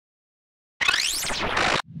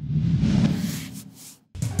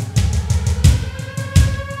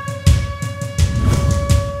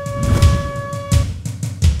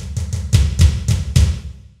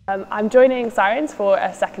I'm joining Sirens for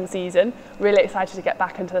a second season. Really excited to get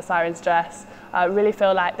back into the Sirens dress. Really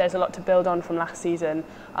feel like there's a lot to build on from last season,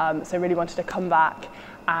 so really wanted to come back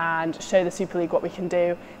and show the Super League what we can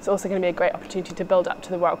do. It's also going to be a great opportunity to build up to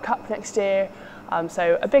the World Cup next year.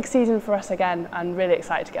 So a big season for us again, and really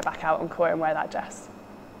excited to get back out on court and wear that dress.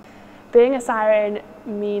 Being a Siren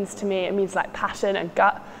means to me, it means like passion and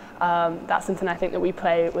gut. That's something I think that we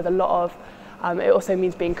play with a lot of. It also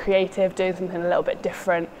means being creative, doing something a little bit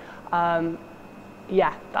different.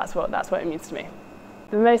 Yeah, that's what it means to me.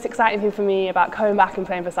 The most exciting thing for me about coming back and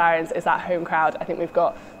playing for Sirens is that home crowd. I think we've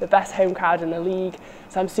got the best home crowd in the league,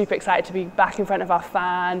 so I'm super excited to be back in front of our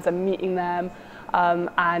fans and meeting them,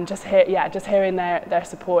 and just hearing their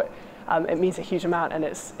support. It means a huge amount, and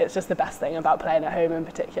it's just the best thing about playing at home in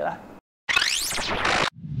particular.